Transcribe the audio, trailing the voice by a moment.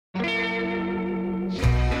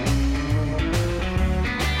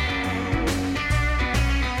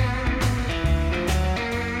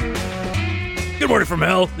morning from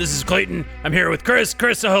hell. This is Clayton. I'm here with Chris.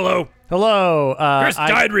 Chris, hello. Hello. Chris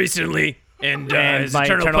died recently, and his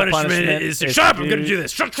eternal punishment is to shut up. I'm going to do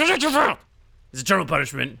this. Shut up. His eternal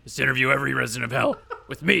punishment is to interview every resident of hell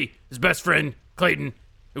with me, his best friend, Clayton,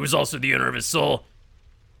 who is also the owner of his soul.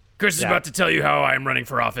 Chris is about to tell you how I'm running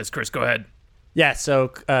for office. Chris, go ahead. Yeah, so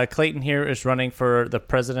Clayton here is running for the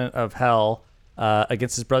president of hell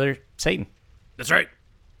against his brother, Satan. That's right.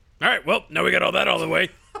 All right, well, now we got all that out of the way.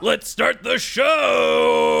 Let's start the show!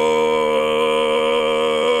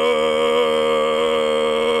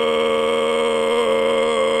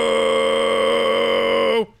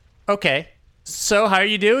 Okay, so how are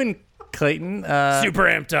you doing, Clayton? Super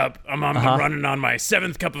amped up. I'm running on my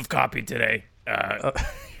 7th cup of coffee today.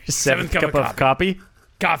 Seventh cup of coffee?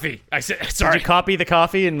 Coffee. I said, sorry. Did you copy the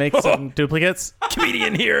coffee and make some duplicates?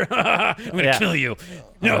 Comedian here. I'm gonna kill you.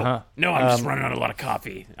 No, I'm just running on a lot of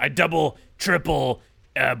coffee. I double, triple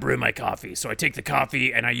brew my coffee. So I take the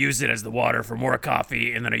coffee and I use it as the water for more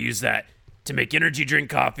coffee, and then I use that to make energy drink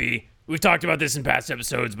coffee. We've talked about this in past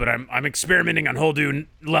episodes, but I'm experimenting on whole new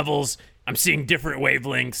levels. I'm seeing different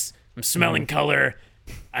wavelengths. I'm smelling color.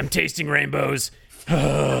 I'm tasting rainbows.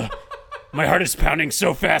 My heart is pounding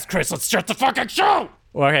so fast, Chris. Let's start the fucking show.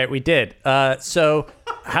 Well, okay, we did. So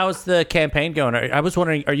how's the campaign going? I was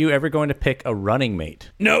wondering, are you ever going to pick a running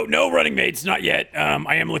mate? No running mates, not yet.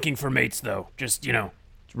 I am looking for mates, though. Just,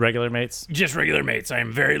 Regular mates? Just regular mates. I am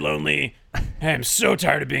very lonely. I am so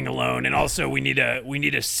tired of being alone. And also, we need a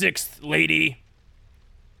 6th lady.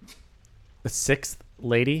 The 6th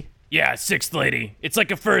lady? Yeah, 6th lady. It's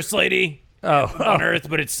like a first lady on Earth,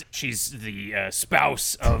 but she's the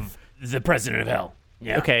spouse of the president of hell.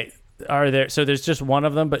 Yeah. Okay. So there's just one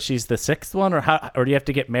of them, but she's the 6th one, or do you have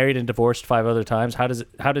to get married and divorced 5 other times? How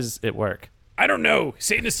does it work? I don't know.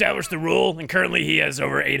 Satan established the rule, and currently he has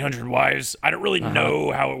over 800 wives. I don't really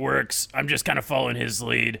know how it works. I'm just kind of following his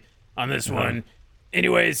lead on this one.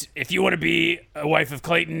 Anyways, if you want to be a wife of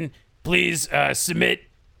Clayton, please submit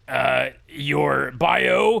your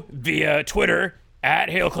bio via Twitter at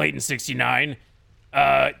HailClayton69.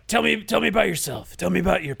 Tell me about yourself. Tell me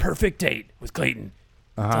about your perfect date with Clayton.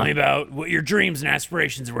 Tell me about what your dreams and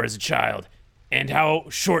aspirations were as a child and how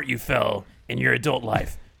short you fell in your adult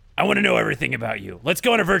life. I want to know everything about you. Let's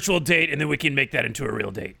go on a virtual date, and then we can make that into a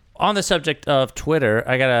real date. On the subject of Twitter,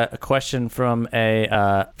 I got a question from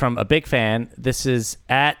a big fan. This is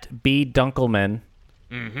at B Dunkelman.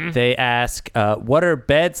 Mm-hmm. They ask, what are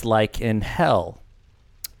beds like in hell?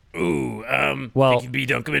 Ooh, thank you, B.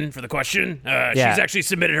 Dunkelman, for the question. She's actually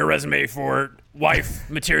submitted her resume for wife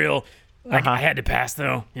material. I had to pass,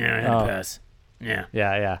 though. Yeah, I had to pass. Yeah.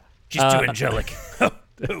 Yeah. She's too angelic.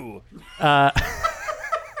 Ooh.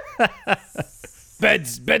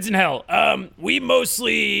 Beds in hell. We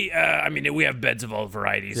mostly, we have beds of all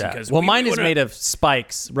varieties. Yeah. Because mine is made of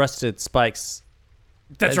spikes, rusted spikes.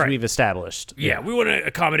 That's right. We've established. Yeah, we want to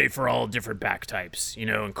accommodate for all different back types,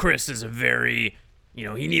 and Chris is a very,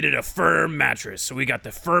 he needed a firm mattress. So we got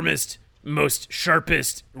the firmest, most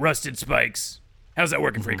sharpest rusted spikes. How's that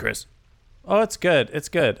working for you, Chris? Oh, it's good. It's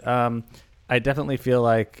good. I definitely feel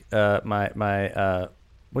like my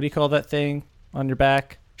what do you call that thing on your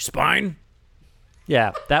back? Spine?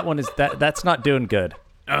 Yeah, that one is that's not doing good.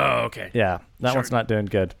 Oh, okay. Yeah, that one's not doing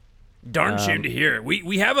good. Darn shame to hear.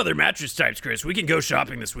 We have other mattress types, Chris. We can go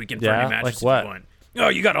shopping this weekend for any mattress like what? if you want. Oh,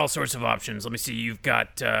 you got all sorts of options. Let me see. We've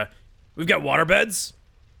got water beds.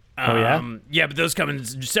 Oh yeah? Yeah, but those come in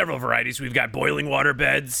several varieties. We've got boiling water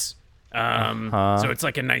beds. So it's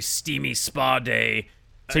like a nice steamy spa day.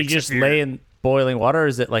 So you just lay in boiling water, or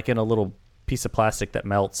is it like in a little piece of plastic that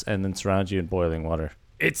melts and then surrounds you in boiling water?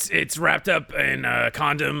 It's wrapped up in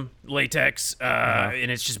condom latex,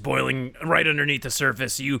 and it's just boiling right underneath the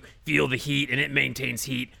surface. You feel the heat, and it maintains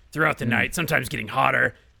heat throughout the night, sometimes getting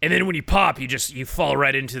hotter. And then when you pop, you fall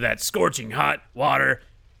right into that scorching hot water.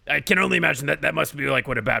 I can only imagine that must be like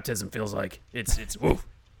what a baptism feels like. It's woo,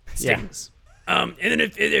 stings. Yeah. And then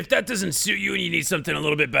if that doesn't suit you and you need something a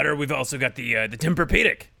little bit better, we've also got the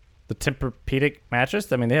Tempur-Pedic. The Tempur-Pedic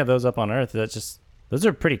mattress? I mean, they have those up on Earth. Those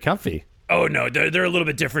are pretty comfy. Oh, no, they're a little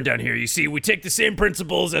bit different down here. You see, we take the same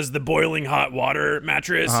principles as the boiling hot water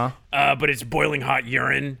mattress, but it's boiling hot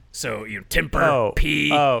urine. So,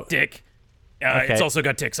 Tempur-Pedic. Okay. It's also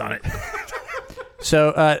got ticks on it.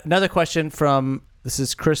 So, another question from, this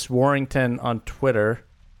is Chris Warrington on Twitter.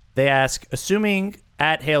 They ask, assuming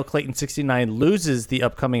at HailClayton69 loses the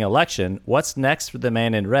upcoming election, what's next for the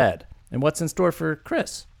man in red? And what's in store for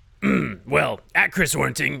Chris? Well, at Chris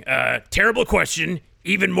Warrington, terrible question.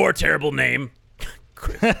 Even more terrible name.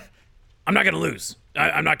 I'm I'm not gonna lose.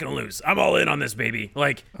 I'm not gonna lose. I'm all in on this, baby.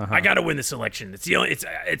 Like, I gotta win this election. It's the only.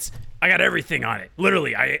 It's. I got everything on it.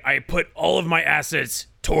 Literally, I put all of my assets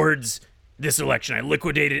towards this election. I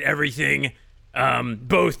liquidated everything,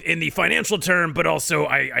 both in the financial term, but also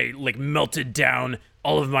I like melted down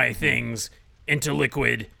all of my things into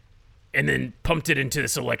liquid, and then pumped it into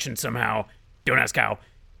this election somehow. Don't ask how.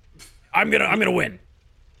 I'm gonna win.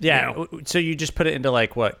 Yeah. You know? So you just put it into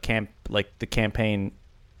like what like the campaign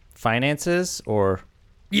finances, or?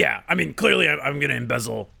 Yeah, I mean, clearly I'm going to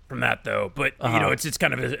embezzle from that though, but you know, it's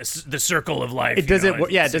kind of the circle of life. Does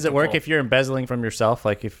it work if you're embezzling from yourself?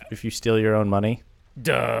 Like if you steal your own money?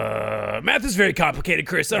 Duh. Math is very complicated,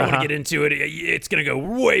 Chris. I don't want to get into it. It's going to go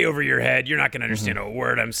way over your head. You're not going to understand a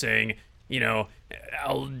word I'm saying. You know,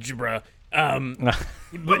 algebra.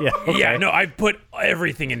 But yeah, no, I've put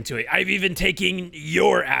everything into it. I've even taken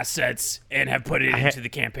your assets and have put it into the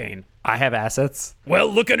campaign. I have assets. Well,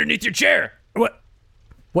 look underneath your chair. What?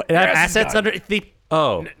 I have ass is assets gone. under the.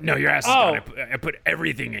 Oh, No, your ass is gone. I put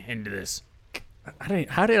everything into this.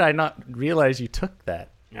 how did I not realize you took that?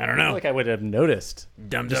 I don't I know. feel like I would have noticed.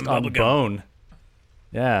 Dumb Just bubble on gum. bone.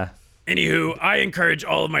 Yeah. Anywho, I encourage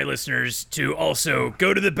all of my listeners to also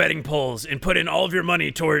go to the betting polls and put in all of your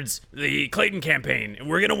money towards the Clayton campaign.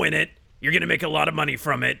 We're going to win it. You're going to make a lot of money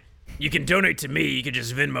from it. You can donate to me. You can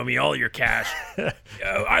just Venmo me all your cash.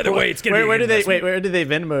 Either way, it's going to be Where do they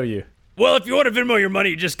Venmo you? Well, if you want to Venmo your money,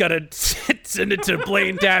 you just got to send it to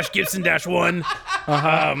Blaine-Gibson-1.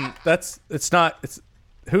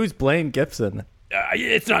 Who's Blaine Gibson?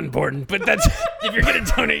 It's not important, but that's if you're going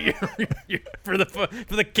to donate for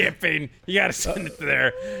the campaign, you got to send it to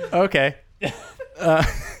there. Okay.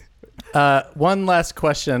 One last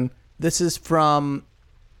question. This is from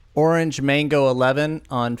Orange Mango 11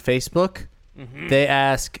 on Facebook. They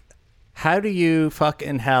ask, how do you fuck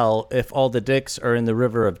in hell if all the dicks are in the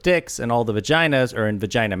river of dicks and all the vaginas are in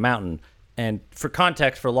Vagina Mountain? And for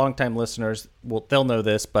context, for longtime listeners, they'll know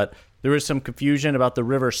this, but there is some confusion about the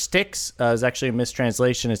river Styx. It's actually a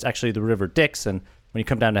mistranslation. It's actually the river Dix, and when you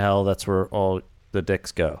come down to hell, that's where all the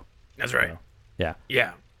dicks go. That's right. Yeah.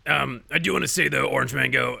 Yeah. I do want to say, though, Orange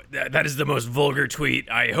Mango, that is the most vulgar tweet.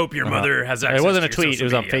 I hope your mother has access to It wasn't a your tweet. It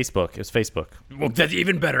was social on media. Facebook. It was Facebook. Well, that's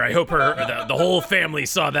even better. I hope the whole family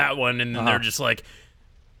saw that one, and then they're just like,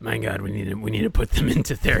 my God, we need to put them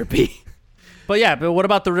into therapy. But what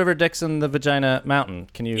about the river Dix and the Vagina Mountain?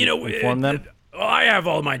 Can you, inform them? Well, I have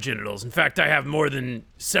all my genitals. In fact, I have more than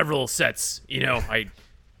several sets. You know, I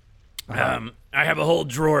have a whole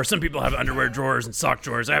drawer. Some people have underwear drawers and sock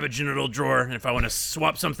drawers. I have a genital drawer, and if I want to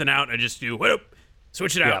swap something out, I just do whoop,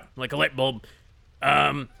 switch it out like a light bulb.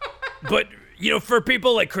 But you know, for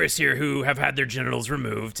people like Chris here who have had their genitals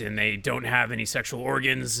removed and they don't have any sexual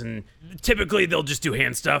organs, and typically they'll just do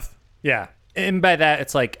hand stuff. Yeah. And by that,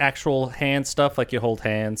 it's like actual hand stuff, like you hold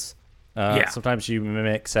hands. Sometimes you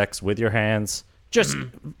mimic sex with your hands. Just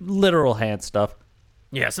literal hand stuff.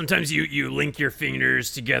 Yeah, sometimes you link your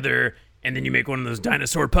fingers together and then you make one of those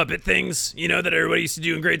dinosaur puppet things, you know, that everybody used to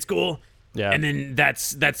do in grade school. Yeah. And then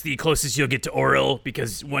that's the closest you'll get to oral,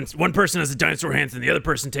 because once one person has the dinosaur hands and the other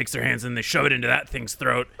person takes their hands and they shove it into that thing's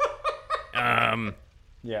throat.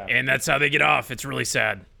 Yeah. And that's how they get off. It's really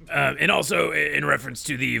sad. And also, in reference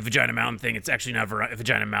to the Vagina Mountain thing, it's actually not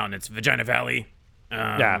Vagina Mountain, it's Vagina Valley.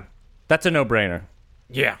 Yeah. That's a no-brainer.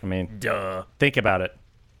 Yeah. I mean, duh. think about it.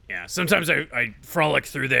 Yeah. Sometimes I frolic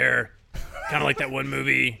through there, kind of like that one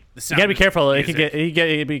movie. The Sound You gotta be of careful. It Music. can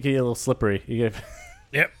get a little slippery. Yep.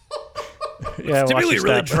 Yeah, It's watch typically your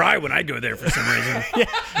really step. dry when I go there for some reason.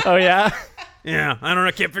 Oh, yeah? Yeah, I don't know.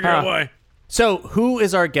 I can't figure out why. So, who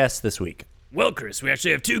is our guest this week? Well, Chris, we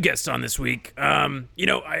actually have two guests on this week. You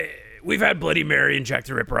know, we've had Bloody Mary and Jack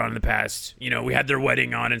the Ripper on in the past. You know, we had their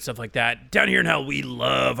wedding on and stuff like that. Down here in hell, we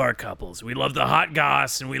love our couples. We love the hot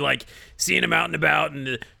goss, and we like seeing them out and about,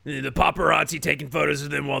 and the paparazzi taking photos of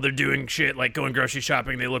them while they're doing shit like going grocery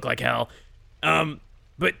shopping. They look like hell.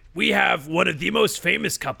 But we have one of the most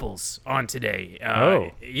famous couples on today.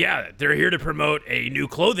 Yeah, they're here to promote a new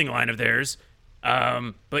clothing line of theirs.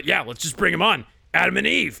 But yeah, let's just bring them on. Adam and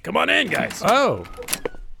Eve, come on in, guys. Oh.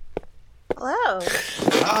 Hello.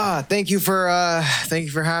 Thank you for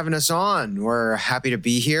having us on. We're happy to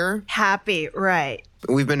be here. Happy, right.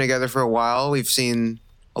 We've been together for a while. We've seen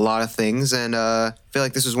a lot of things, and I feel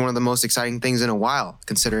like this is one of the most exciting things in a while,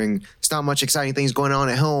 considering there's not much exciting things going on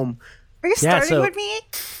at home. Are you Yeah, starting so- with me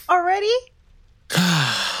already?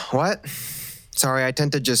 What? Sorry, I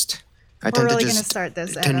tend to just We're really going to start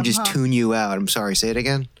this, tend to Adam, just huh? tune you out. I'm sorry. Say it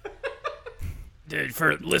again.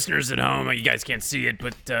 For listeners at home, you guys can't see it,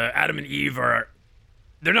 but Adam and Eve are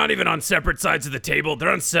They're not even on separate sides of the table.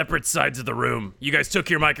 They're on separate sides of the room. You guys took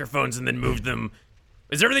your microphones and then moved them.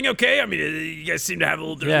 Is everything okay? I mean, you guys seem to have a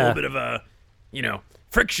little bit of a,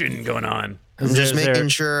 friction going on. I'm just making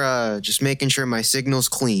sure my signal's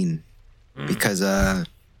clean because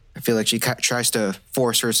I feel like she tries to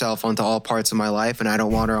force herself onto all parts of my life, and I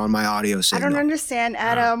don't want her on my audio I signal. don't understand,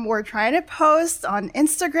 Adam. We're trying to post on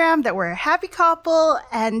Instagram that we're a happy couple,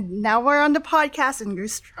 and now we're on the podcast, and you're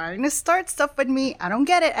trying to start stuff with me. I don't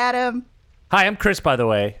get it, Adam. Hi, I'm Chris, by the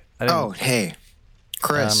way. Hey,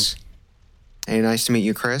 Chris. Hey, nice to meet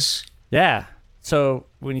you, Chris. Yeah. So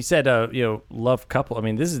when you said, love couple, I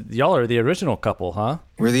mean, y'all are the original couple, huh?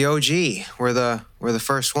 We're the OG. We're the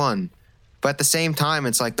first one. But at the same time,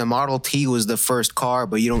 it's like the Model T was the first car,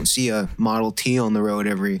 but you don't see a Model T on the road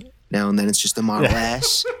every now and then. It's just the Model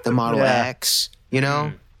S, the Model X,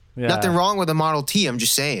 Yeah. Nothing wrong with the Model T. I'm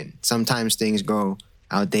just saying. Sometimes things go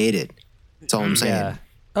outdated. That's all I'm saying. Yeah.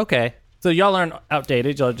 Okay. So y'all aren't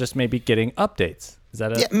outdated. Y'all just maybe getting updates. Is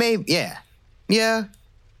that it? Yeah, maybe. Yeah.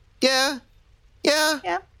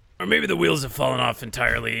 Or maybe the wheels have fallen off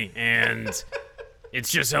entirely and it's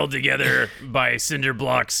just held together by cinder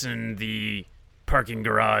blocks in the parking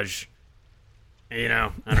garage. I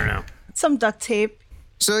don't know. Some duct tape.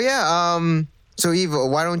 So so Eva,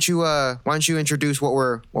 why don't you introduce what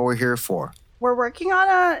we're here for? We're working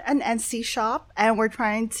on an Etsy shop, and we're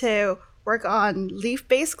trying to work on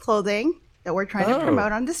leaf-based clothing that we're trying to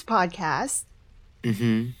promote on this podcast.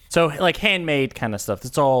 So like handmade kind of stuff.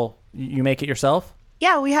 That's all you make it yourself?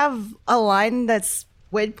 Yeah, we have a line that's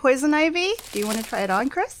with poison ivy. Do you want to try it on,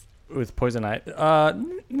 Chris? With poison ivy?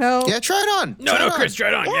 No. Yeah, try it on. No, Chris, try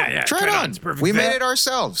it on. Yeah. Try it on. It's perfect. We fit. made it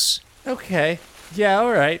ourselves. Okay. Yeah.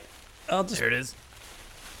 All right. I'll just. There it is.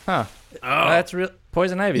 Huh. Oh, That's real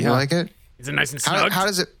poison ivy. You huh? like it? is it nice and snug? How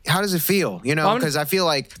does it feel? Because I feel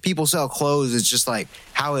like people sell clothes. It's just like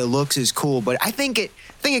how it looks is cool, but I think it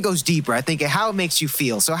goes deeper. I think how it makes you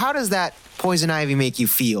feel. So how does that poison ivy make you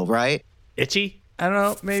feel? Right? Itchy? I don't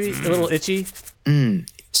know. Maybe a little itchy.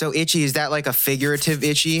 So itchy, is that like a figurative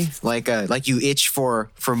itchy? Like you itch for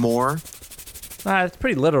more? Nah, it's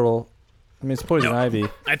pretty literal. I mean, it's poison ivy.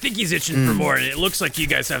 I think he's itching for more, and it looks like you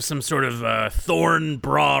guys have some sort of thorn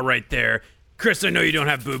bra right there. Chris, I know you don't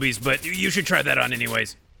have boobies, but you should try that on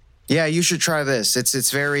anyways. Yeah, you should try this.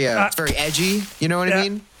 It's very edgy. You know what I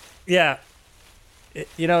mean? Yeah.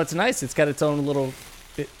 It's nice. It's got its own little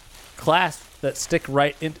clasp that stick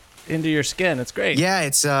right into your skin. It's great. Yeah,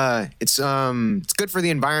 it's good for the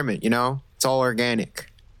environment. It's all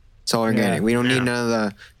organic. It's all organic. Yeah. We don't need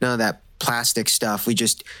none of that plastic stuff. We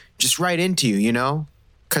just right into you.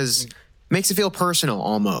 Because it makes it feel personal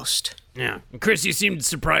almost. Yeah. And Chris, you seemed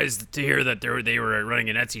surprised to hear that they were running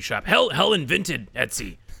an Etsy shop. Hell invented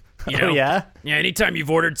Etsy. Oh, yeah? Yeah, anytime you've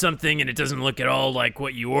ordered something and it doesn't look at all like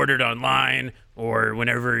what you ordered online, or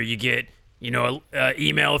whenever you get, a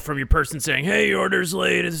email from your person saying, hey, your order's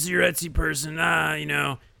late, this is your Etsy person,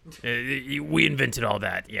 we invented all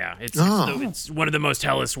that. Yeah, it's one of the most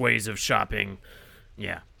hellish ways of shopping.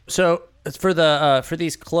 Yeah. So for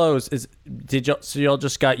these clothes, so y'all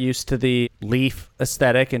just got used to the leaf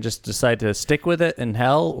aesthetic and just decided to stick with it in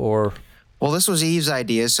hell, or? Well, this was Eve's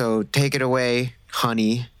idea, so take it away,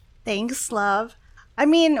 honey. Thanks, love. I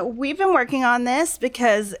mean, we've been working on this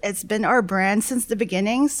because it's been our brand since the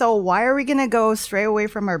beginning. So why are we going to go stray away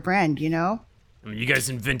from our brand, I mean, you guys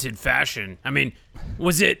invented fashion. I mean,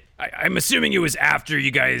 was it... I'm assuming it was after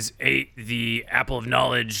you guys ate the apple of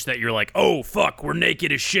knowledge that you're like, oh, fuck, we're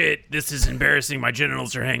naked as shit. This is embarrassing. My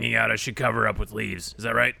genitals are hanging out. I should cover up with leaves. Is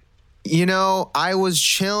that right? I was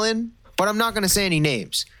chilling, but I'm not going to say any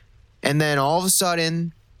names. And then all of a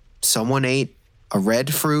sudden, someone ate a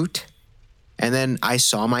red fruit, and then I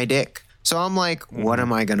saw my dick. So I'm like, what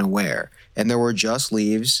am I going to wear? And there were just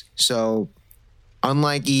leaves. So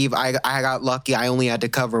unlike Eve, I got lucky. I only had to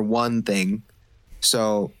cover one thing.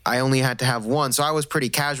 So I only had to have one. So I was pretty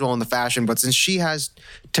casual in the fashion. But since she has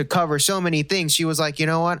to cover so many things, she was like, you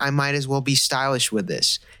know what? I might as well be stylish with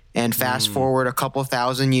this. And fast forward a couple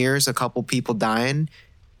thousand years, a couple people dying.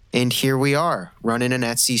 And here we are, running an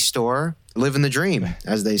Etsy store, living the dream,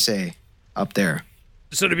 as they say up there.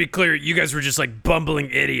 So to be clear, you guys were just like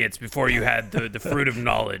bumbling idiots before you had the fruit of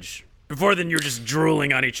knowledge. Before then, you were just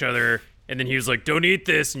drooling on each other. And then he was like, don't eat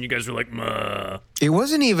this. And you guys were like, muh. It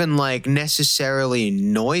wasn't even like necessarily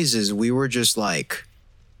noises. We were just like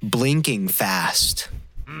blinking fast.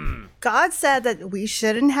 God said that we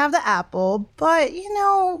shouldn't have the apple, but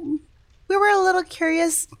we were a little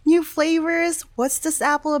curious. New flavors. What's this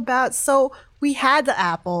apple about? So we had the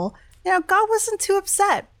apple. God wasn't too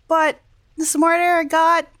upset, but the smarter I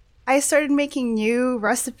got, I started making new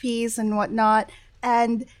recipes and whatnot.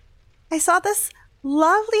 and I saw this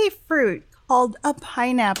lovely fruit called a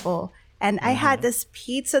pineapple. And I had this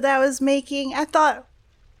pizza that I was making. I thought,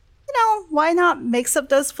 why not mix up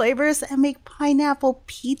those flavors and make pineapple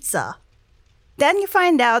pizza? Then you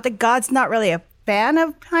find out that God's not really a fan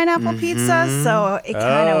of pineapple pizza, so it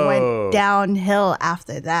kind of went downhill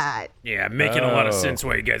after that. Yeah, making a lot of sense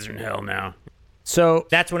why you guys are in hell now. So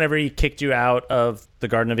that's whenever he kicked you out of the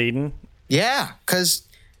Garden of Eden? Yeah, because,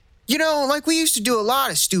 like we used to do a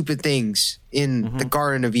lot of stupid things in the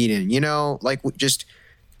Garden of Eden, just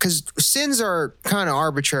because sins are kind of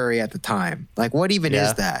arbitrary at the time. Like, what even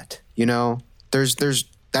is that?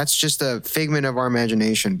 That's just a figment of our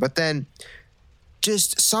imagination. But then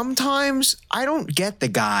just sometimes I don't get the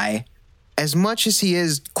guy as much as he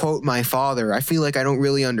is, quote, my father. I feel like I don't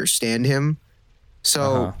really understand him.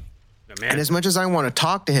 So, and as much as I want to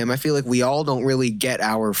talk to him, I feel like we all don't really get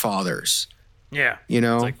our fathers. Yeah.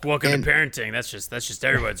 It's like welcome to parenting. That's just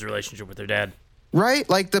everybody's relationship with their dad. Right?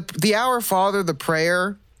 Like the Our Father, the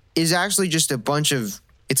prayer is actually just a bunch of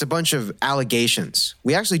allegations.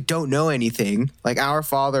 We actually don't know anything. Like, Our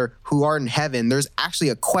Father who art in heaven, there's actually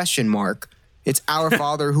a question mark. It's Our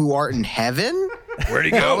Father who art in heaven. Where'd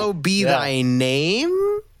he go? Hallowed be thy name.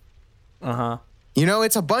 Uh-huh.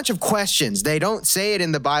 It's a bunch of questions. They don't say it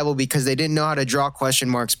in the Bible because they didn't know how to draw question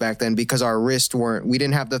marks back then because our wrists we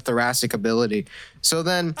didn't have the thoracic ability. So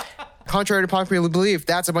then, contrary to popular belief,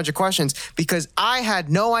 that's a bunch of questions because I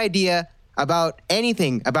had no idea about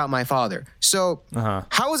anything about my father. So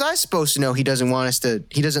how was I supposed to know he doesn't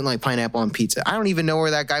like pineapple on pizza? I don't even know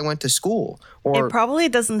where that guy went to school. Or It probably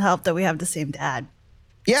doesn't help that we have the same dad.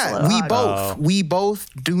 yeah, we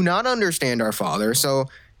both do not understand our father. So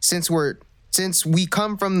since we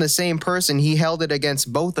come from the same person, he held it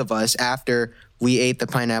against both of us after we ate the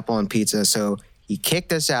pineapple on pizza. So he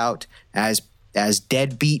kicked us out as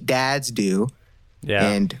deadbeat dads do.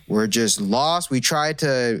 Yeah. And we're just lost. We tried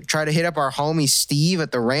to hit up our homie Steve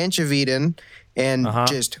at the Ranch of Eden and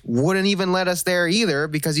just wouldn't even let us there either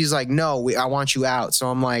because he's like, no, I want you out. So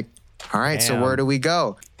I'm like, all right, so where do we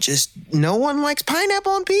go? Just no one likes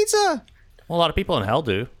pineapple on pizza. Well, a lot of people in hell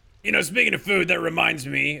do. Speaking of food, that reminds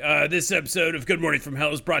me, this episode of Good Morning from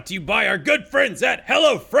Hell is brought to you by our good friends at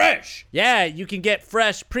HelloFresh. Yeah, you can get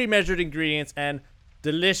fresh, pre-measured ingredients and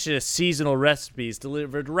delicious seasonal recipes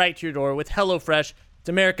delivered right to your door with HelloFresh. It's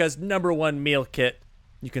America's #1 meal kit.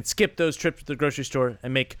 You can skip those trips to the grocery store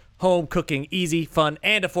and make home cooking easy, fun,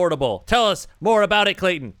 and affordable. Tell us more about it,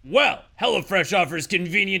 Clayton. Well, HelloFresh offers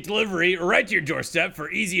convenient delivery right to your doorstep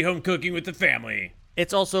for easy home cooking with the family.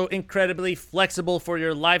 It's also incredibly flexible for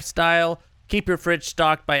your lifestyle. Keep your fridge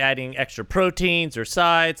stocked by adding extra proteins or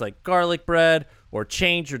sides like garlic bread, or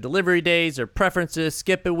change your delivery days or preferences,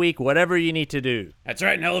 skip a week, whatever you need to do. That's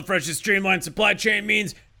right, and HelloFresh's streamlined supply chain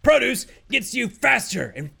means produce gets to you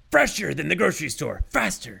faster and fresher than the grocery store.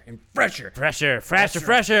 Faster and fresher. Fresher.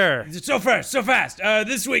 It's so fresh, so fast.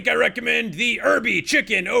 This week I recommend the Irby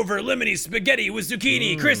chicken over lemony spaghetti with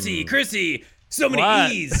zucchini. Chrissy. So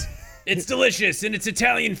many E's. It's delicious, and it's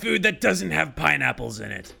Italian food that doesn't have pineapples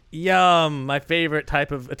in it. Yum, my favorite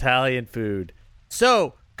type of Italian food.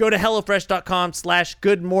 So, go to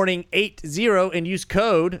HelloFresh.com/GoodMorning80 and use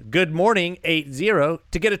code GoodMorning80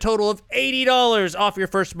 to get a total of $80 off your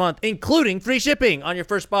first month, including free shipping on your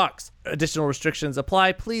first box. Additional restrictions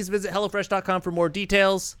apply. Please visit HelloFresh.com for more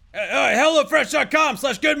details.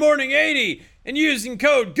 HelloFresh.com/GoodMorning80 and using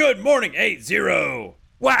code GoodMorning80.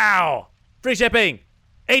 Wow! Free shipping.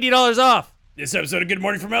 $80 off. This episode of Good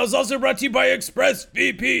Morning from Hell is also brought to you by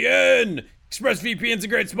ExpressVPN. ExpressVPN's a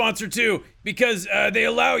great sponsor too because they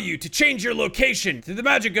allow you to change your location through the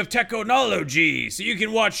magic of technology so you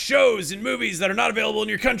can watch shows and movies that are not available in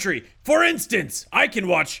your country. For instance, I can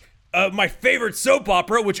watch my favorite soap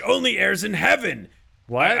opera, which only airs in heaven.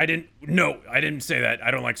 What? I didn't say that. I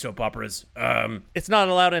don't like soap operas. It's not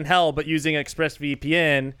allowed in hell, but using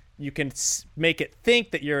ExpressVPN, you can make it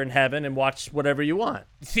think that you're in heaven and watch whatever you want.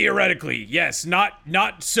 Theoretically, yes.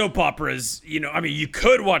 Not soap operas. You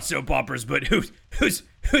could watch soap operas, but who's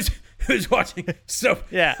watching soap?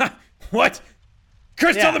 Yeah. What?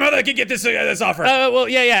 Chris, tell them how they can get this offer.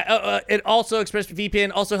 It also,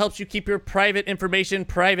 ExpressVPN also helps you keep your private information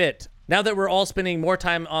private. Now that we're all spending more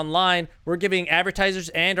time online, we're giving advertisers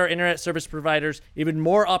and our internet service providers even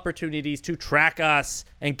more opportunities to track us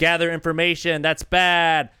and gather information. That's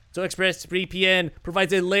bad. So ExpressVPN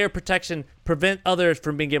provides a layer of protection, prevent others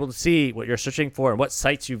from being able to see what you're searching for and what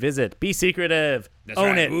sites you visit. Be secretive.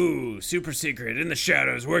 Own it. Ooh, super secret, in the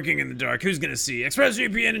shadows, working in the dark. Who's going to see?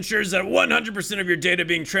 ExpressVPN ensures that 100% of your data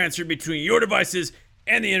being transferred between your devices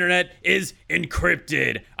and the internet is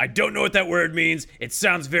encrypted. I don't know what that word means. It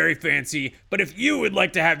sounds very fancy, but if you would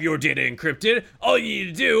like to have your data encrypted, all you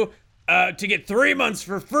need to do to get 3 months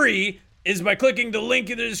for free is by clicking the link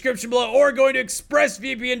in the description below or going to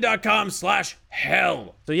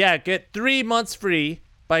expressvpn.com/hell. So yeah, get 3 months free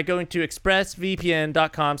by going to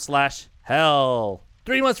expressvpn.com/hell.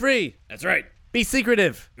 3 months free. That's right. Be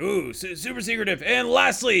secretive. Ooh, super secretive. And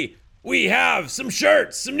lastly, we have some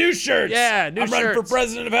shirts, some new shirts. Yeah, new I'm running for shirts.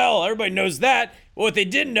 president of hell. Everybody knows that. What they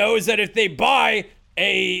didn't know is that if they buy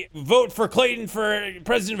a vote for Clayton for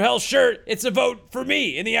president of hell shirt, it's a vote for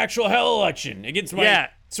me in the actual hell election against my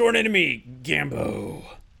sworn enemy, Gambo.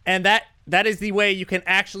 And that is the way you can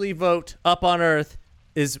actually vote up on Earth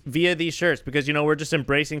is via these shirts because, we're just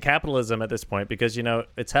embracing capitalism at this point because,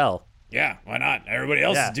 it's hell. Yeah, why not? Everybody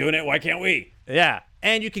else is doing it. Why can't we? Yeah.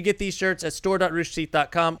 And you can get these shirts at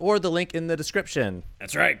store.roosterteeth.com or the link in the description.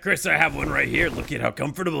 That's right. Chris, I have one right here. Look at how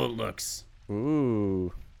comfortable it looks.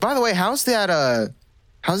 Ooh. By the way, how's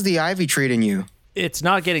the ivy treating you? It's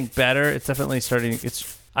not getting better. It's definitely starting.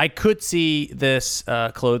 I could see this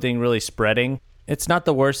clothing really spreading. It's not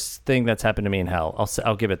the worst thing that's happened to me in hell.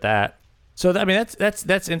 I'll give it that. So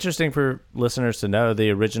that's interesting for listeners to know. The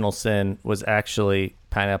original sin was actually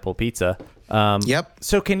pineapple pizza. Yep.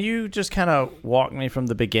 So can you just kind of walk me from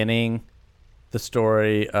the beginning, the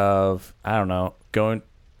story of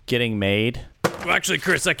getting made? Well, actually,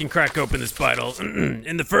 Chris, I can crack open this Bible.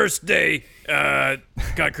 In the first day, God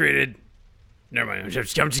created. Never mind. I'm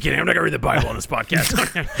just kidding. I'm not gonna read the Bible on this podcast.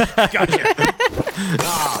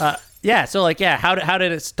 Gotcha. Yeah. So how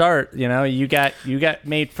did it start? You got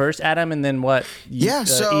made first, Adam, and then what? Eve,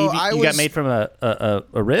 got made from a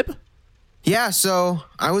rib. Yeah. So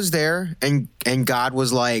I was there, and I was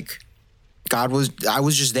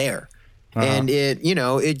just there, and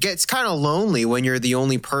it gets kind of lonely when you're the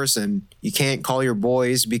only person. You can't call your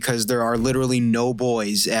boys because there are literally no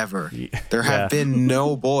boys ever. There have been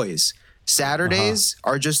no boys. Saturdays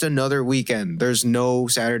are just another weekend. There's no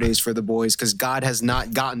Saturdays for the boys because God has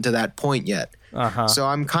not gotten to that point yet. So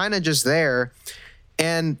I'm kind of just there.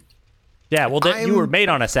 And you were made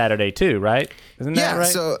on a Saturday too, right? Isn't that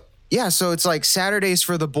right? So it's like Saturdays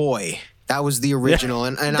for the boy. That was the original.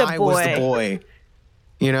 And I was the boy,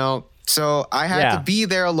 So I had to be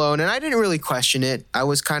there alone, and I didn't really question it. I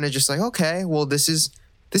was kind of just like, okay, well, this is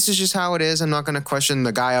just how it is. I'm not going to question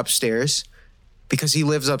the guy upstairs because he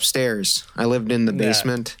lives upstairs. I lived in the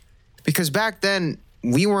basement because back then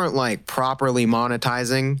we weren't like properly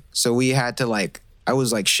monetizing, so we had to I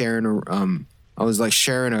was sharing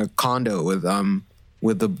a condo with the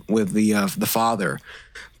father,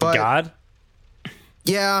 but God.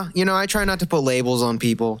 Yeah, I try not to put labels on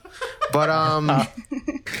people, but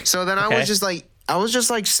so then I was just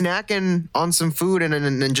snacking on some food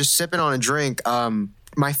and just sipping on a drink.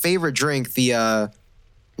 My favorite drink, the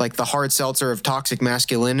hard seltzer of toxic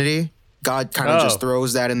masculinity. God kind of just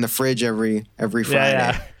throws that in the fridge every Friday.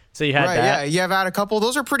 Yeah. So you had that? Yeah, you have had a couple.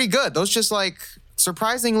 Those are pretty good. Those just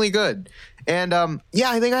surprisingly good. And I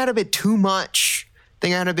think I had a bit too much.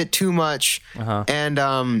 And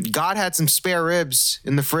God had some spare ribs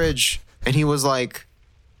in the fridge, and he was like,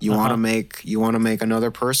 you want to make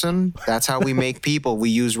another person? That's how we make people. We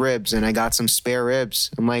use ribs, and I got some spare ribs.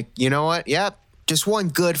 I'm like, you know what? Yep. Just one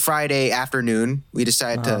good Friday afternoon, we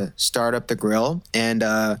decided to start up the grill, and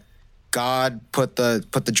God put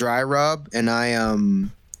the dry rub, and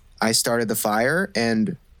I started the fire,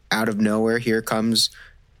 and out of nowhere, here comes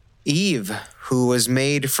Eve, who was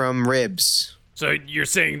made from ribs. So you're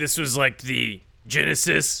saying this was like the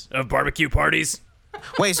genesis of barbecue parties?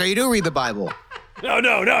 Wait, so you do read the Bible? No,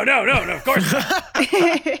 of course not.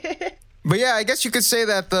 But yeah, I guess you could say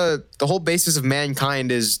that the whole basis of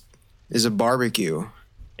mankind is a barbecue.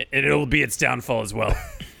 And it'll be its downfall as well.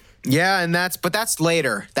 Yeah, and that's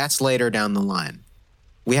later. That's later down the line.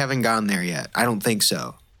 We haven't gone there yet. I don't think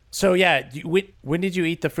so. So yeah, when did you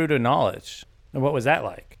eat the fruit of knowledge? And what was that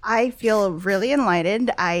like? I feel really enlightened.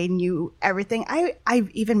 I knew everything. I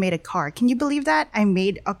even made a car. Can you believe that? I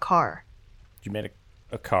made a car. You made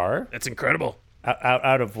a car? That's incredible.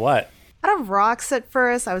 Out of what? Out of rocks at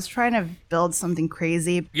first. I was trying to build something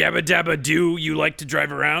crazy. Yabba dabba do you like to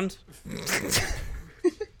drive around?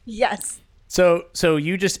 Yes. So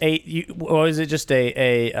you just ate, or was it just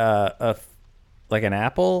a like an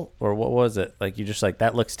apple, or what was it? Like you just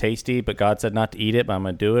that looks tasty, but God said not to eat it, but I'm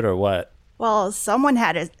going to do it, or what? Well, someone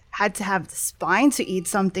had to have the spine to eat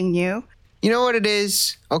something new. You know what it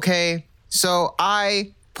is? Okay, so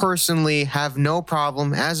I personally have no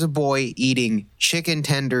problem as a boy eating chicken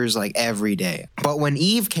tenders like every day. But when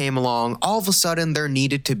Eve came along, all of a sudden there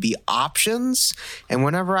needed to be options. And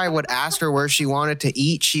whenever I would ask her where she wanted to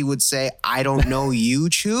eat, she would say, I don't know, you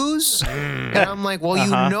choose. And I'm like, well, you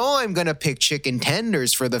know I'm going to pick chicken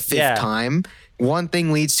tenders for the fifth time. One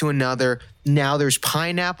thing leads to another. Now there's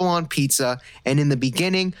pineapple on pizza. And in the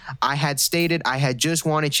beginning, I had stated I had just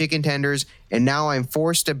wanted chicken tenders. And now I'm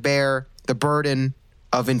forced to bear the burden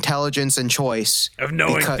of intelligence and choice. Of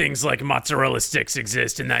knowing things like mozzarella sticks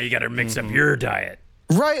exist, and now you got to mix up your diet.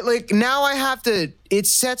 Right, like now I have to, it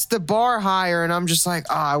sets the bar higher, and I'm just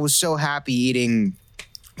like, I was so happy eating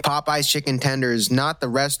Popeye's chicken tenders, not the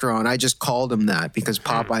restaurant. I just called them that because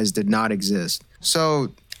Popeye's did not exist.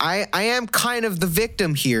 So I am kind of the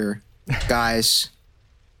victim here, guys,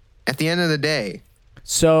 at the end of the day.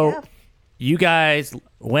 So you guys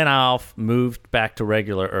went off, moved back to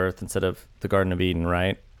regular Earth instead of the Garden of Eden,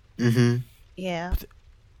 right? Mm-hmm. Yeah.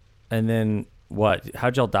 And then what?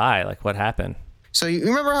 How'd y'all die? Like, what happened? So you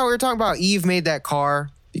remember how we were talking about Eve made that car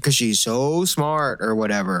because she's so smart or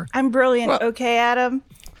whatever? I'm brilliant. Okay, Adam?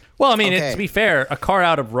 Well, I mean, to be fair, a car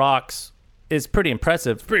out of rocks is pretty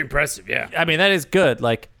impressive. Pretty impressive, yeah. I mean, that is good.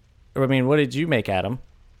 Like, I mean, what did you make, Adam?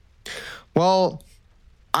 Well,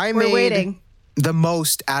 We're made waiting. the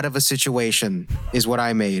most out of a situation is what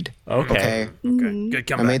I made. Okay. Okay, good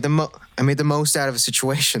comeback. I made the most out of a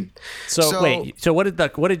situation. So wait, so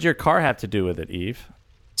what did your car have to do with it, Eve?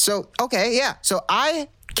 So I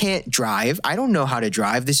can't drive. I don't know how to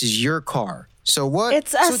drive. This is your car. So what?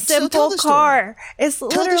 It's a simple car. It's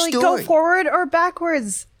literally go forward or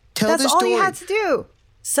backwards. That's all you had to do.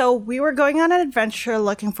 So we were going on an adventure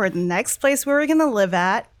looking for the next place we were going to live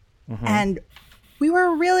at. And we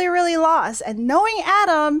were really, really lost. And knowing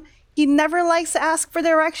Adam, he never likes to ask for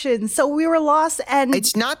directions. So we were lost. And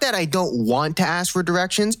it's not that I don't want to ask for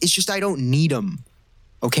directions. It's just I don't need them.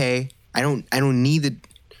 Okay? I don't need the...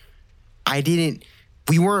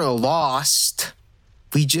 We weren't lost.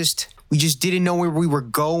 We just didn't know where we were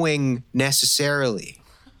going necessarily.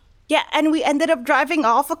 yeah, and we ended up driving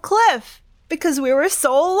off a cliff because we were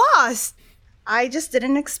so lost. I just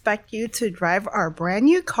didn't expect you to drive our brand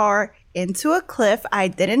new car into a cliff. I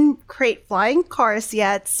didn't create flying cars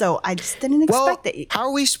yet, so I just didn't expect it. How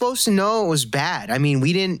are we supposed to know it was bad? I mean,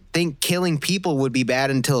 we didn't think killing people would be bad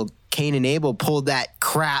until Cain and Abel pulled that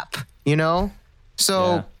crap, you know?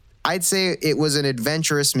 So I'd say it was an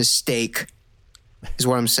adventurous mistake, is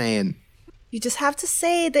what I'm saying. You just have to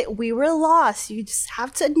say that we were lost. You just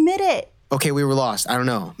have to admit it. Okay, we were lost. I don't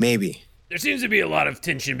know. Maybe. There seems to be a lot of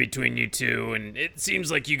tension between you two, and it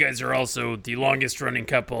seems like you guys are also the longest running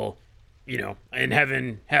couple, you know, in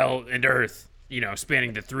heaven, hell, and earth, you know,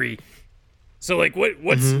 spanning the three. So, like,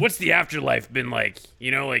 what's the afterlife been like?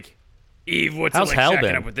 You know, like, Eve, what's how's it like hell shacking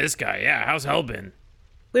been? up with this guy? Yeah, how's hell been?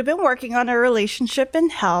 We've been working on a relationship in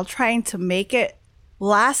hell, trying to make it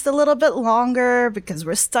last a little bit longer because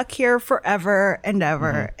we're stuck here forever and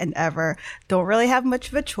ever and ever. Don't really have much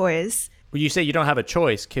of a choice. Well, you say you don't have a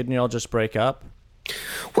choice. Couldn't you all just break up?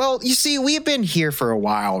 Well, you see, we've been here for a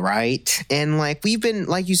while, right? And like we've been,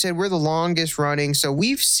 like you said, we're the longest running, so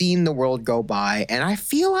we've seen the world go by. And I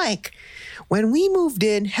feel like when we moved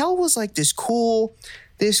in, hell was like this cool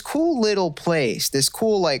little place, this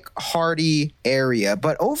cool, like, hardy area.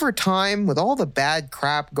 But over time, with all the bad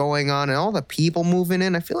crap going on and all the people moving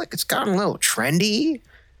in, I feel like it's gotten a little trendy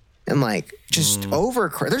and, like, just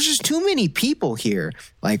there's just too many people here.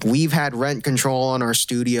 Like, we've had rent control on our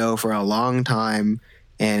studio for a long time,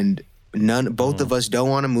 and both of us don't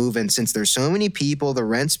want to move. And since there's so many people, the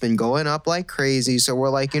rent's been going up like crazy. So we're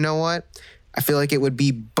like, you know what? I feel like it would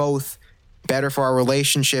be both better for our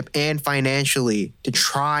relationship and financially to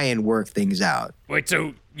try and work things out. Wait,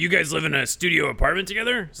 so you guys live in a studio apartment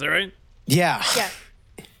together? Is that right? Yeah. Yeah.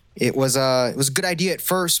 It was a good idea at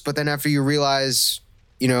first, but then after you realize,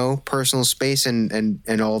 you know, personal space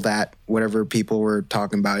and all that, whatever people were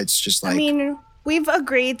talking about, it's just like... I mean, we've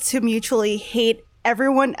agreed to mutually hate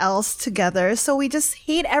everyone else together, so we just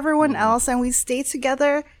hate everyone else and we stay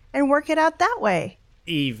together and work it out that way.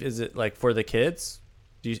 Eve, is it like for the kids?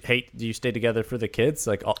 Do you stay together for the kids,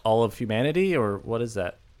 like all of humanity, or what is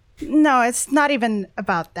that? No, it's not even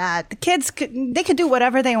about that. The kids could do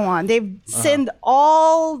whatever they want. They've sinned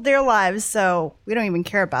all their lives, so we don't even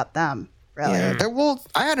care about them, really. Yeah,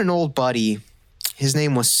 I had an old buddy. His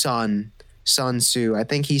name was Sun Tzu. I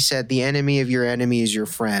think he said the enemy of your enemy is your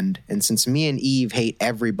friend. And since me and Eve hate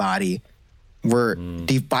everybody, we're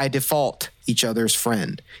by default each other's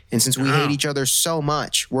friend. And since we hate each other so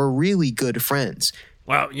much, we're really good friends.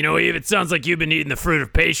 Well, you know, Eve, it sounds like you've been eating the fruit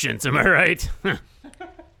of patience. Am I right?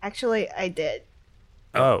 Actually, I did.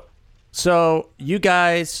 Oh. So you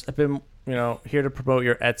guys have been, here to promote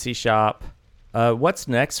your Etsy shop. What's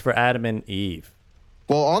next for Adam and Eve?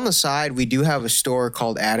 Well, on the side, we do have a store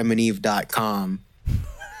called adamandeve.com.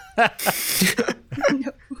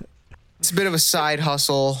 It's a bit of a side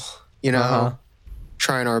hustle,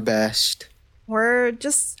 trying our best. We're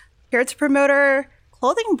just here to promote our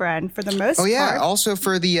clothing brand for the most part. Oh, yeah. Also,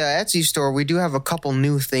 for the Etsy store, we do have a couple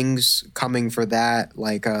new things coming for that.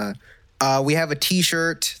 Like, we have a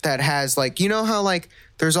T-shirt that has, like, you know how, like,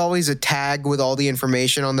 there's always a tag with all the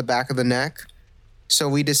information on the back of the neck? So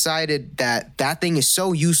we decided that that thing is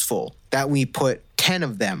so useful that we put 10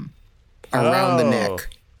 of them around the neck.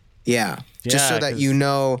 Yeah. Just so that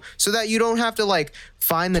so that you don't have to, like,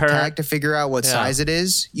 find the tag to figure out what size it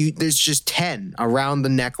is. There's just 10 around the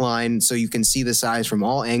neckline so you can see the size from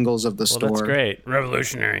all angles of the store. That's great.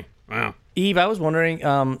 Revolutionary. Wow. Eve, I was wondering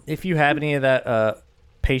if you have any of that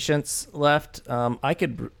patience left. I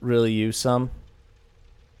could really use some.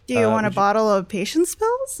 Do you want a bottle of patience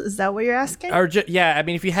pills? Is that what you're asking? Or I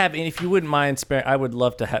mean, if you wouldn't mind sparing, I would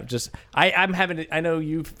love to have just. I know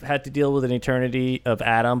you've had to deal with an eternity of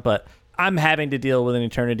Adam, but I'm having to deal with an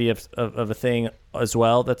eternity of a thing as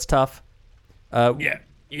well. That's tough. Yeah.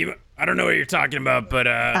 I don't know what you're talking about, but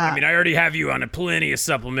I mean, I already have you on plenty of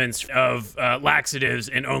supplements of laxatives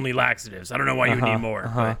and only laxatives. I don't know why you would need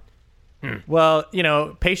more. But, Well,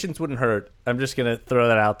 patience wouldn't hurt. I'm just gonna throw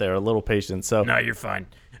that out there. A little patience. So no, you're fine.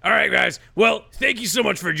 All right, guys. Well, thank you so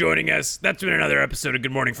much for joining us. That's been another episode of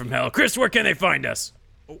Good Morning from Hell. Chris, where can they find us?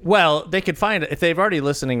 Well, they could find it if they've already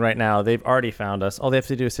listening right now. They've already found us. All they have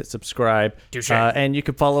to do is hit subscribe. And you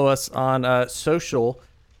can follow us on social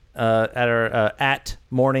at our at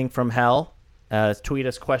Morning from Hell. Tweet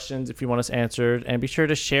us questions if you want us answered, and be sure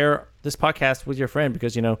to share this podcast with your friend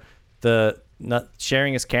because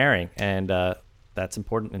sharing is caring, and that's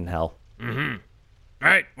important in hell. Mm-hmm. All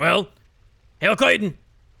right. Well, Hail Clayton.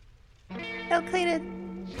 Hail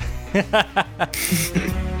Clayton.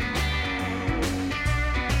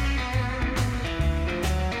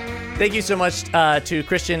 Thank you so much to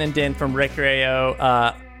Christian and Din from Recreo.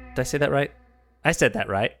 Did I say that right? I said that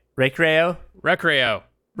right. Recreo? Recreo.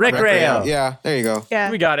 Yeah, there you go.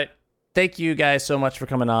 Yeah. We got it. Thank you guys so much for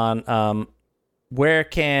coming on. Where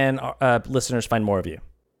can listeners find more of you?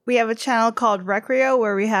 We have a channel called Recreo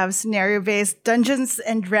where we have scenario-based Dungeons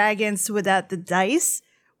and Dragons without the dice.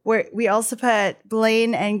 Where we also put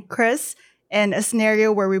Blaine and Chris in a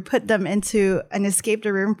scenario where we put them into an escape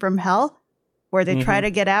the room from hell, where they try to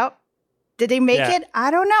get out. Did they make it? I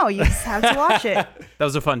don't know. You just have to watch it. That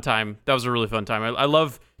was a fun time. That was a really fun time. I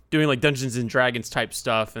love doing like Dungeons and Dragons type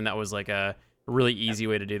stuff, and that was like a really easy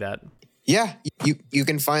way to do that. Yeah, you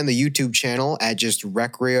can find the YouTube channel at just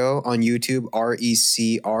Recreo on YouTube,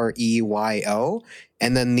 RECREYO.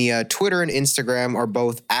 And then the Twitter and Instagram are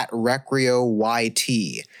both at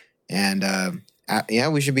RecreoYT. And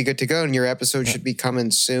we should be good to go. And your episode should be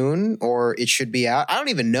coming soon, or it should be out. I don't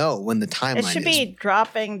even know when the timeline is. It should be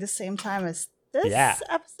dropping the same time as this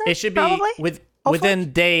episode. It should probably? be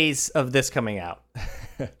within days of this coming out.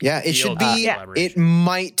 Yeah, it should be. It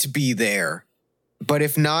might be there. But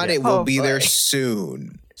if not, it will be there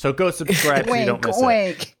soon. So go subscribe so you don't miss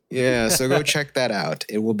it. Yeah, so go check that out.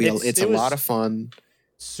 It will be. It's a lot of fun.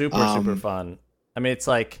 Super fun. I mean, it's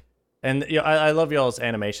like, and I love y'all's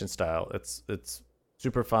animation style. It's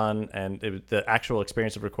super fun, and the actual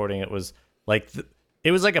experience of recording it was like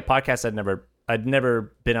it was like a podcast I'd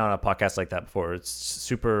never been on a podcast like that before. It's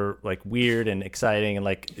super like weird and exciting and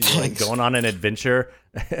like going on an adventure.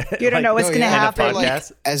 You don't know what's going to happen. Like,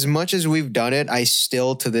 as much as we've done it, I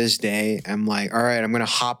still to this day am like, all right, I'm going to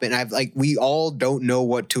hop in. We all don't know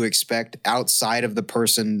what to expect outside of the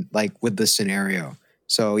person like with the scenario.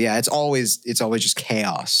 So yeah, it's always just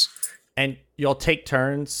chaos. And y'all take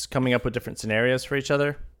turns coming up with different scenarios for each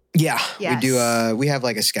other? Yeah, yes. We do. We have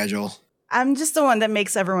like a schedule. I'm just the one that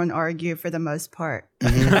makes everyone argue for the most part.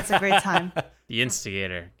 That's a great time. The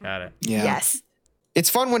instigator. Got it. Yeah. Yes. It's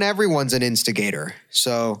fun when everyone's an instigator.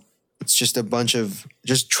 So it's just a bunch of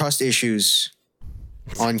just trust issues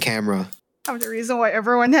on camera. I'm the reason why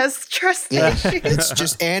everyone has trust issues. It's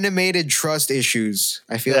just animated trust issues.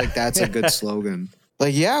 I feel like that's a good slogan.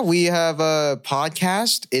 Like, yeah, we have a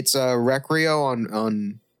podcast. It's a Recreo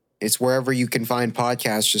on it's wherever you can find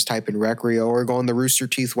podcasts. Just type in Recreo or go on the Rooster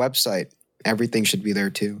Teeth website. Everything should be there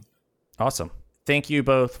too. Awesome. Thank you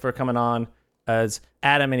both for coming on as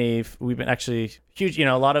Adam and Eve. We've been actually huge,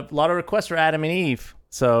 a lot of requests for Adam and Eve.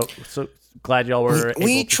 So glad y'all were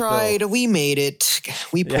we tried, we made it.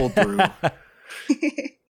 We pulled through.